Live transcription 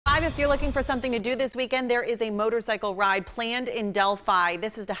5, if you're looking for something to do this weekend, there is a motorcycle ride planned in Delphi.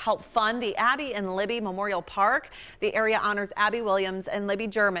 This is to help fund the Abby and Libby Memorial Park. The area honors Abby Williams and Libby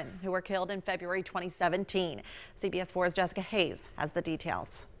German, who were killed in February 2017. CBS 4's Jessica Hayes has the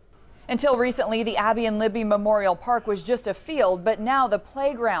details. Until recently, the Abby and Libby Memorial Park was just a field, but now the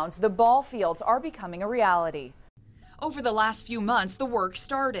playgrounds, the ball fields are becoming a reality. Over the last few months, the work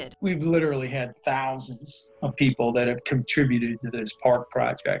started. We've literally had thousands of people that have contributed to this park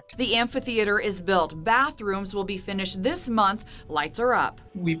project. The amphitheater is built. Bathrooms will be finished this month. Lights are up.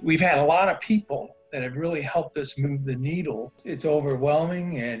 We've had a lot of people that have really helped us move the needle. It's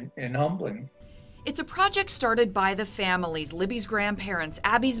overwhelming and humbling. It's a project started by the families, Libby's grandparents,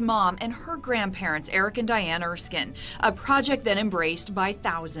 Abby's mom, and her grandparents, Eric and Diane Erskine. A project then embraced by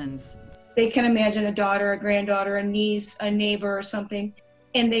thousands. They can imagine a daughter, a granddaughter, a niece, a neighbor or something,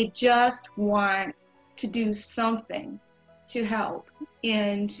 and they just want to do something to help.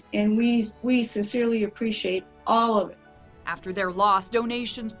 And we sincerely appreciate all of it. After their loss,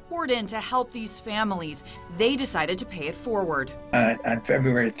 donations poured in to help these families. They decided to pay it forward. On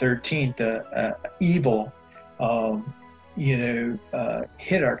February 13th, evil,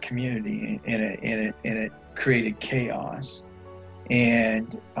 hit our community, and it created chaos.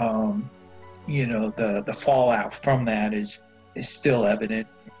 And the fallout from that is still evident.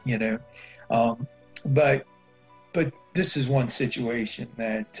 But this is one situation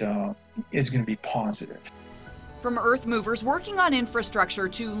that is going to be positive. From earth movers working on infrastructure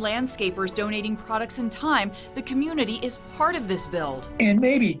to landscapers donating products and time, the community is part of this build. And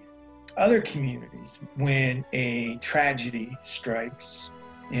maybe other communities, when a tragedy strikes,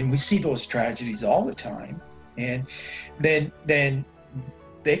 and we see those tragedies all the time, and then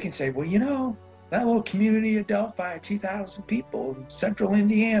they can say, well, that little community of Delphi, 2,000 people in central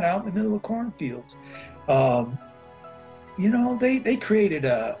Indiana, out in the middle of cornfields, they created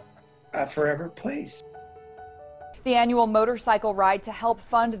a forever place. The annual motorcycle ride to help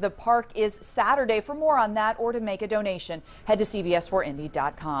fund the park is Saturday. For more on that or to make a donation, head to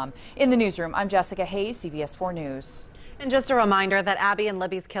CBS4Indy.com. In the newsroom, I'm Jessica Hayes, CBS 4 News. And just a reminder that Abby and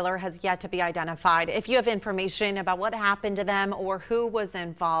Libby's killer has yet to be identified. If you have information about what happened to them or who was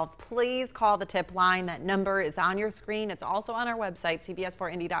involved, please call the tip line. That number is on your screen. It's also on our website,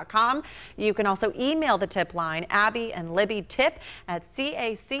 CBS4Indy.com. You can also email the tip line, Abby and Libby tip at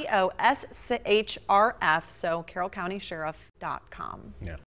CACOSHRF, so CarrollCountySheriff.com. Yeah.